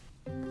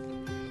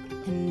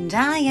And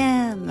I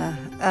am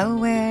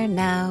Aware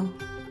Now.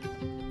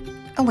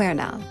 Aware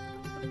Now,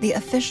 the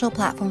official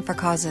platform for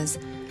causes.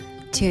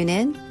 Tune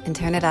in and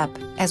turn it up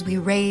as we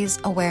raise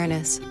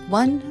awareness,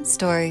 one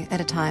story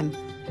at a time,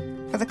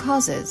 for the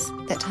causes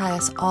that tie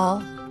us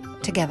all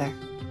together.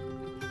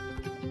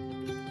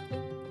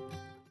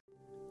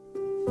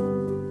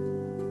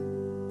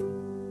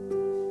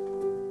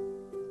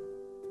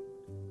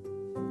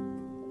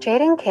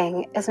 Jayden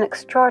King is an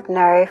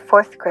extraordinary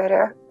fourth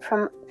grader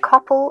from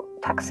Coppell,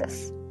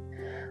 Texas.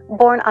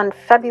 Born on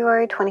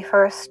February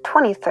 21st,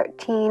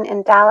 2013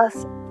 in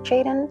Dallas,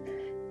 Jayden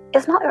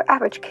is not your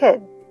average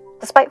kid.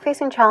 Despite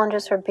facing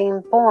challenges for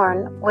being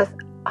born with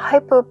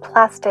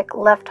hypoplastic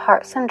left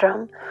heart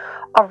syndrome,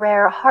 a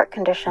rare heart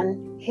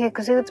condition, he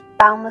exudes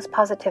boundless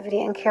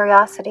positivity and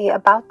curiosity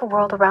about the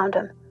world around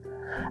him.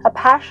 A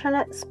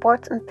passionate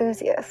sports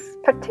enthusiast,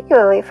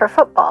 particularly for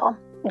football,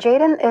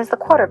 Jayden is the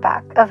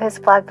quarterback of his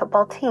flag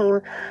football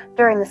team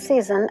during the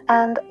season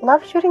and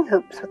loves shooting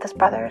hoops with his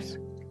brothers.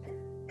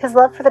 His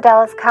love for the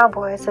Dallas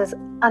Cowboys is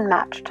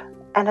unmatched,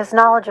 and his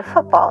knowledge of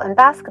football and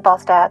basketball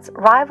stats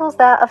rivals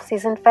that of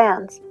seasoned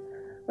fans.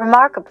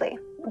 Remarkably,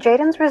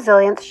 Jayden's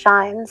resilience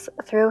shines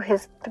through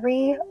his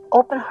 3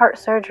 open-heart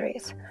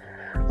surgeries,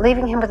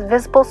 leaving him with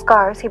visible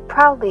scars he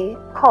proudly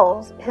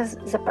calls his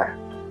zipper.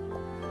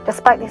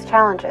 Despite these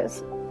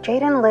challenges,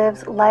 Jayden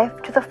lives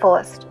life to the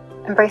fullest,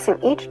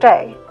 embracing each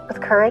day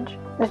with courage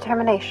and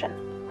determination.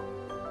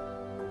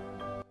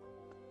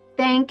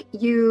 Thank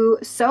you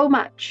so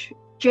much,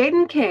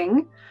 Jayden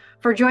King,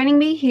 for joining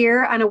me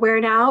here on Aware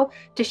Now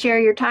to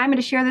share your time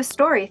and to share this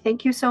story.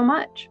 Thank you so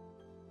much.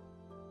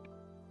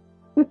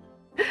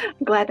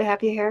 I'm glad to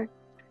have you here.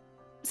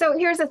 So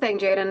here's the thing,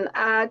 Jayden.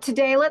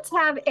 Today, let's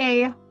have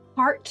a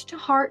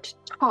heart-to-heart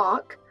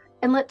talk,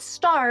 and let's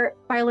start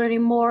by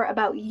learning more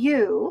about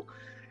you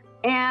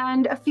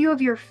and a few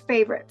of your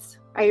favorites.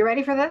 Are you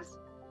ready for this?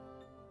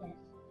 Yes.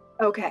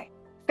 Okay.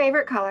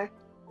 Favorite color?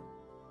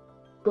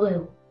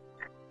 Blue.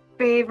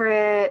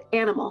 Favorite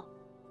animal?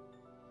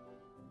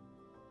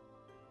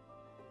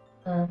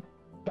 Dog.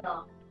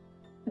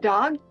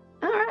 Dog?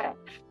 All right.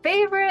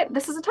 Favorite,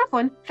 this is a tough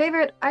one.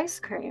 Favorite ice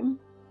cream?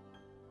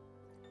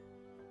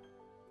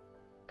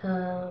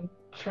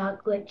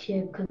 Chocolate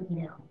chip cookie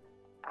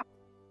dough.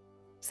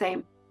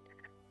 Same.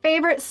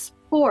 Favorite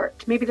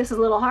sport? Maybe this is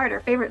a little harder.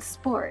 Favorite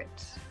sport?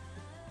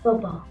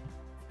 Football.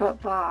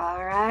 Football,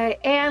 all right.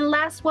 And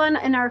last one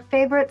in our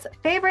favorites,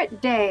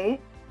 favorite day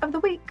of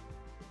the week?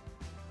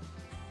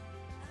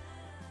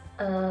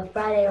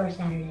 Friday or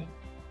Saturday.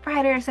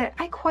 Friday or Saturday.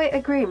 I quite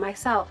agree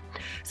myself.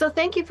 So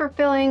thank you for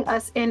filling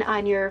us in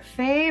on your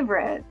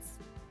favorites.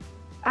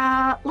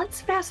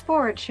 Let's fast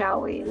forward, shall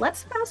we?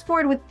 Let's fast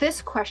forward with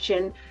this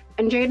question.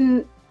 And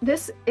Jayden,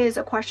 this is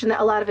a question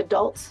that a lot of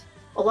adults,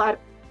 a lot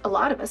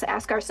of us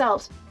ask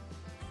ourselves.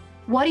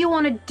 What do you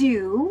want to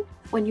do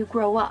when you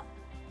grow up?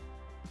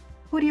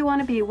 Who do you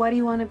want to be? What do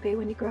you want to be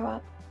when you grow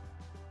up?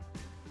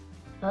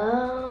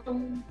 I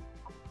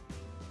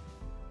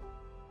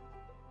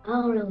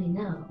don't really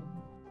know.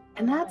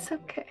 And that's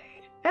okay.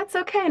 That's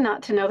okay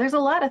not to know. There's a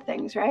lot of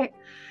things, right?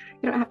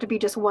 You don't have to be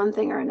just one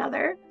thing or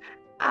another.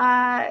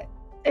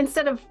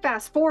 Instead of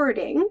fast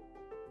forwarding,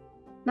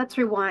 let's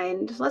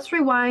rewind. Let's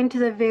rewind to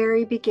the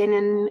very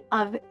beginning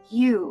of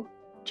you,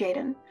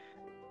 Jayden.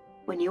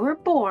 When you were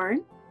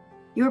born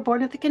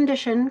with a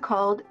condition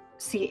called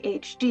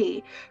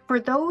CHD. For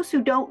those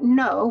who don't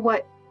know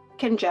what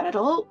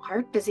congenital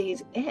heart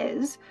disease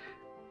is,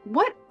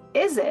 what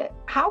is it?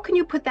 How can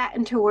you put that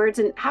into words,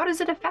 and how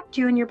does it affect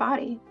you in your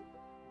body?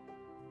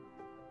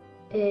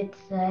 It's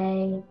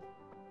a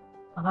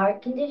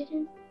heart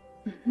condition,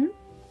 Mm-hmm.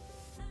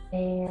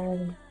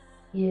 and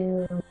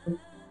you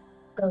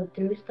go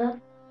through stuff,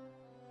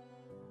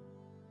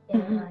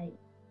 and like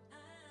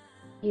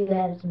you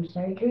have some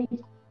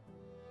surgeries,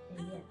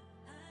 and yeah.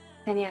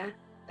 And yeah,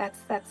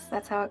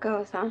 that's how it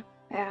goes, huh?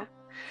 Yeah.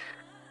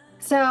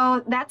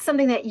 So that's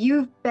something that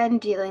you've been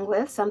dealing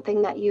with,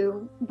 something that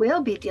you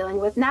will be dealing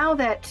with now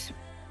that,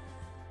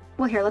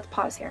 well, here, let's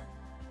pause here.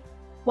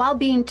 While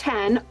being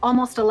 10,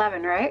 almost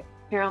 11, right?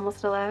 You're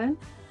almost 11.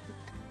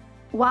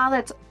 While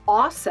that's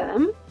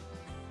awesome,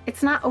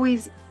 it's not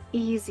always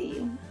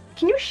easy.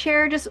 Can you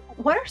share just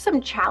what are some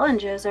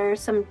challenges or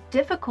some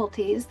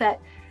difficulties that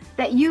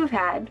you've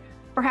had,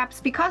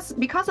 perhaps because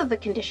of the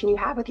condition you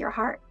have with your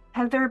heart?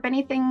 Has there been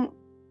anything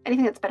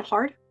that's been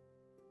hard?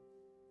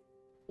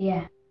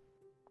 Yeah.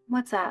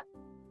 What's that?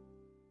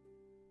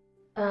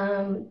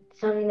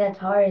 Something that's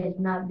hard is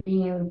not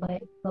being able to play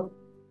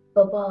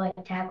football, like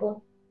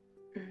tackle,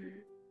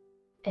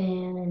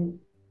 and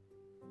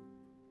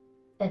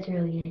that's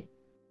really it.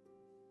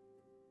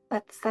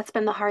 That's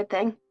been the hard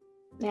thing.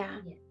 Yeah.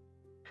 Yeah.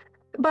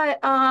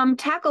 But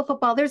tackle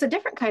football, there's a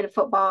different kind of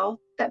football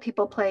that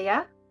people play,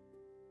 yeah?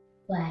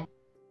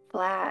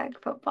 Flag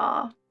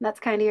football. That's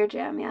kind of your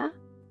jam, yeah?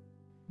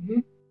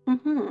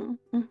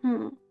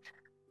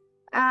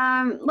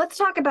 Let's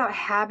talk about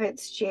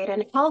habits,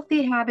 Jayden.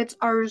 Healthy habits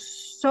are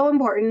so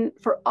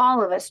important for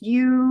all of us,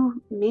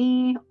 you,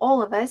 me,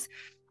 all of us.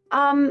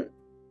 Can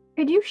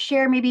could you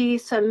share maybe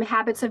some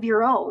habits of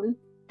your own,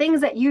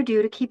 things that you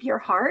do to keep your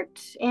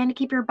heart and to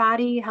keep your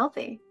body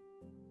healthy?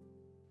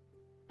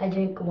 I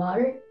drink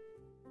water.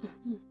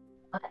 Mhm.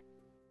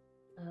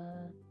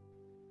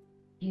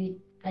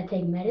 I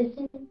take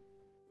medicine.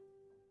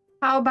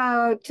 How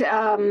about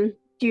do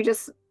you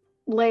just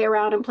lay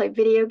around and play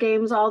video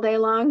games all day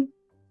long?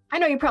 I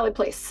know you probably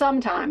play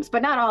sometimes,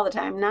 but not all the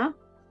time, no?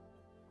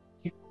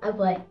 I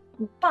play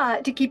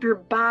But to keep your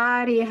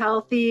body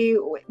healthy,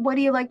 what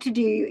do you like to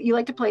do? You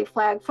like to play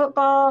flag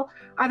football?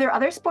 Are there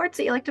other sports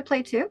that you like to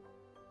play too?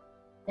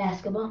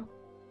 basketball.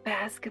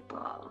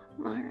 Basketball.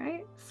 All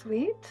right,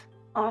 sweet.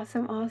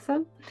 Awesome,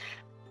 awesome.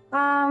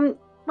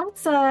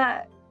 Let's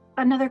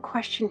another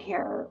question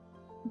here.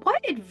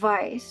 What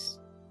advice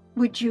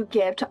would you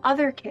give to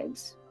other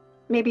kids,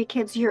 maybe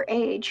kids your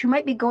age, who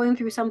might be going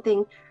through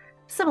something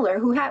similar,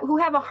 who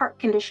have a heart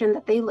condition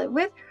that they live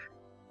with,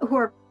 who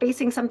are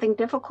facing something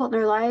difficult in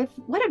their life?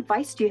 What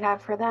advice do you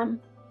have for them?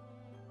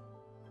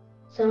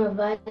 Some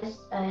advice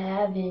I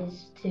have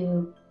is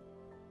to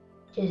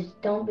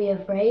just don't be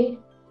afraid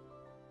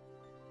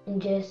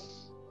and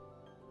just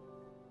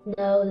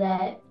know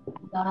that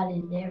God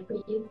is there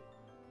for you.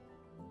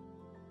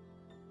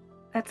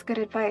 That's good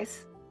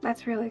advice.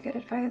 That's really good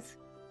advice.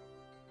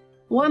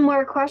 One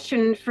more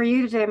question for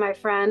you today, my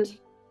friend.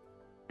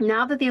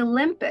 Now that the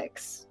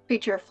Olympics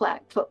feature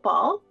flag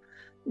football,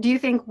 do you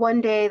think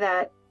one day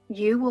that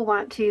you will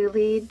want to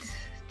lead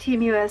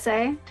Team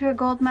USA to a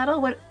gold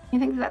medal? What you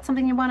think that's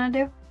something you want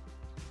to do?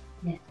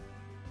 Yes.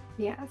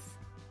 Yes.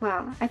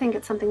 Well, I think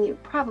it's something you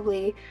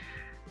probably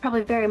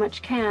very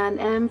much can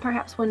and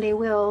perhaps one day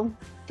will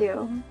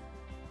do.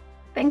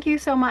 Thank you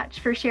so much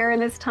for sharing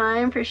this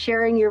time, for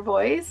sharing your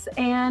voice,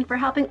 and for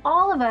helping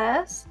all of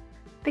us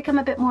become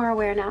a bit more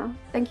aware now.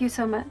 Thank you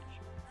so much.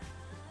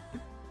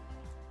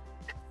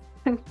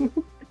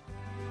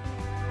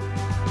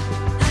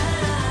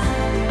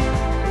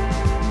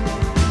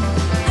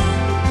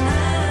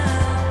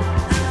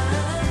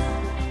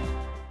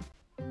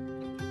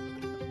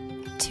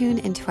 Tune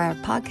into our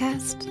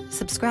podcast,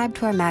 subscribe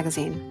to our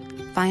magazine,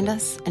 find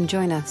us and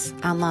join us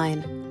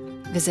online.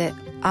 Visit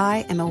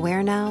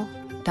IamAwareNow.com.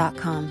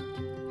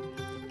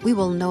 We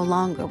will no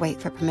longer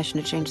wait for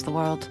permission to change the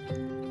world.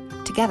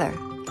 Together,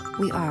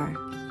 we are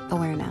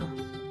aware now.